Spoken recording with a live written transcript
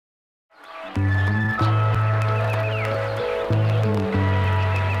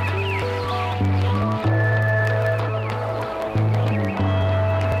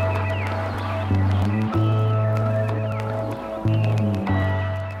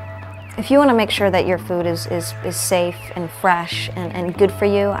If you want to make sure that your food is safe and fresh and good for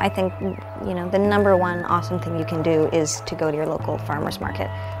you, I think, you know, the number one awesome thing you can do is to go to your local farmer's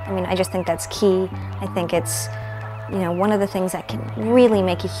market. I mean, I just think that's key. I think it's, you know, one of the things that can really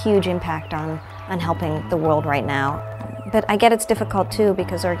make a huge impact on helping the world right now. But I get it's difficult too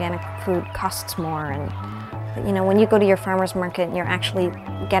because organic food costs more, but, you know, when you go to your farmer's market and you're actually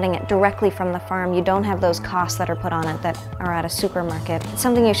getting it directly from the farm, you don't have those costs that are put on it that are at a supermarket. It's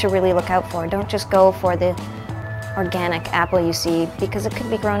something you should really look out for. Don't just go for the organic apple you see because it could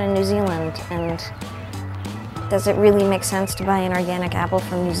be grown in New Zealand. And does it really make sense to buy an organic apple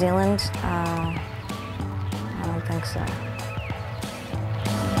from New Zealand? I don't think so.